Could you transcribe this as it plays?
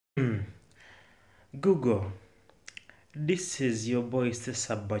Google, this is your boy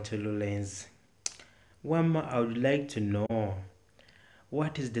Sesa Bat. Wama, I would like to know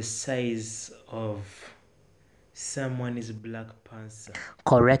what is the size of someone's black panther?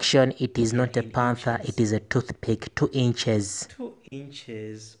 Correction, it is not a In panther, inches. it is a toothpick, 2 inches. 2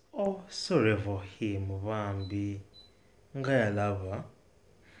 inches. Oh, sorry for him, Vambi. Ngaya lava.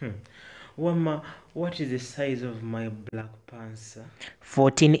 Wama, what is the size of my black panther?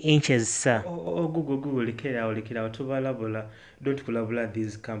 14 inches, sir. Oh, Google, lekera, tobalabula. Don't collaborate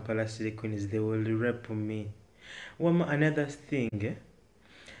these Kampala City Queens, they will rap me. Wama, another thing,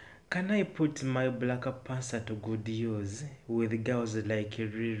 can I put my black panther to good use with girls like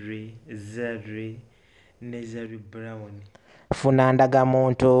Riri, Zari, Nezari Brown? Funandaga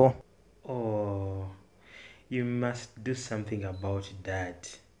muntu. Oh, you must do something about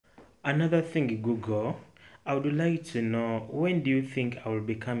that. Another thing, Google, I would like to know, when do you think I will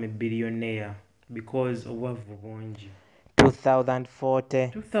become a billionaire because of what 2040.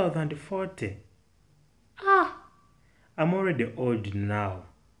 2040? I'm already old now.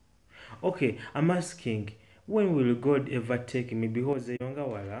 Okay, I'm asking, when will God ever take me? Because the younger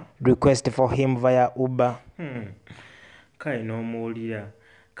wala. Request for him via Uber. Kai no more.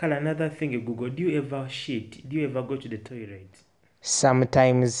 Kala, another thing, Google, do you ever shit? Do you ever go to the toilet?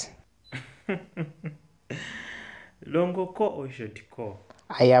 Sometimes Longo ko or short ko?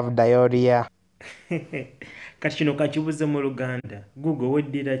 I have diarrhea. Kati kino kakibuze mu Luganda. Google,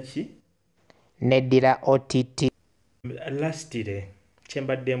 weddira ki? Neddira OTT. Lastire,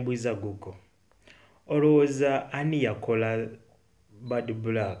 kyembadde mbuuza Google. Olowooza ani yakola Bad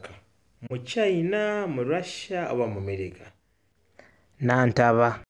Black? Mu China, mu Russia oba mu America? Nantaba.